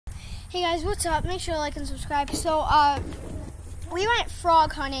Hey guys, what's up? Make sure to like and subscribe. So, we went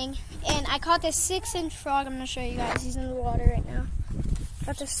frog hunting, and I caught this 6-inch frog. I'm gonna show you guys. He's in the water right now.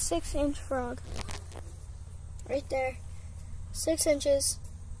 Got this 6-inch frog. Right there. 6 inches.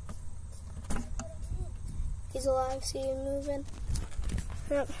 He's alive. See him moving?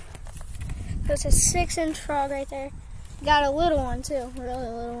 Yep. That's a 6-inch frog right there. Got a little one too. Really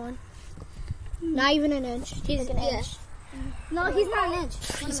little one. Not even an inch. He's like an inch. No, he's not an inch.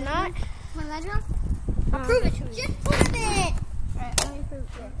 He's not? Want to measure him? I'll prove it to you. Just prove it! Alright, let me prove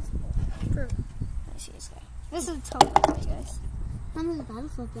it. Prove it. Let me see this guy. This is a total, guys. How does the battle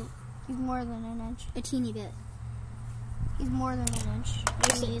flip that? He's more than an inch. A teeny bit. He's more than an inch.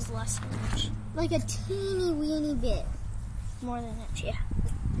 Maybe he's less than an inch. Like a teeny weeny bit. More than an inch, yeah.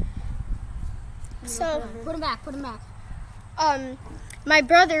 So, put him back, put him back. my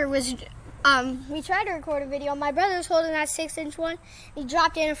brother was, we tried to record a video. My brother was holding that 6-inch one. He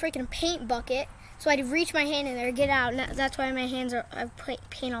dropped it in a freaking paint bucket. So I had to reach my hand in there, get out. And that's why my hands are, I have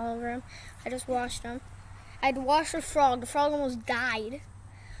paint all over them. I just washed them. I had to wash the frog. The frog almost died.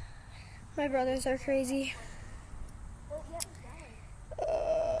 My brothers are crazy.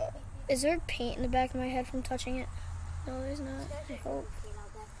 Is there paint in the back of my head from touching it? No, there's not. I hope.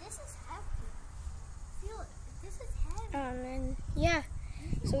 This is heavy. Feel it. This is heavy. And yeah.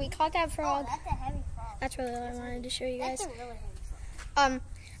 So we caught that frog. Oh, that's a heavy frog. That's really what I wanted to show you guys. That's a really heavy frog.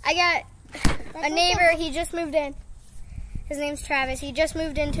 I got a neighbor. He just moved in. His name's Travis. He just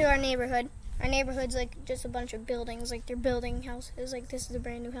moved into our neighborhood. Our neighborhood's like just a bunch of buildings. Like they're building houses. Like this is a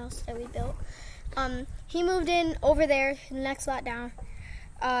brand new house that we built. He moved in over there, the next lot down.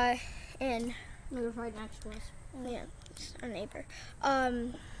 And We were right next to us. yeah, it's our neighbor.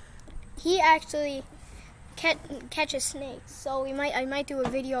 He actually catches snakes. So I might do a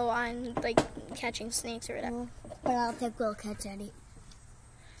video on like catching snakes or whatever. But I don't think we'll catch any.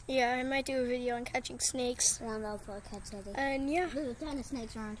 Yeah, I might do a video on catching snakes. I don't know if we'll catch any. And yeah, There's a ton of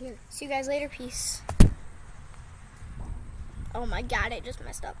snakes around here. see you guys later. Peace. Oh my god, I just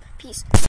messed up. Peace.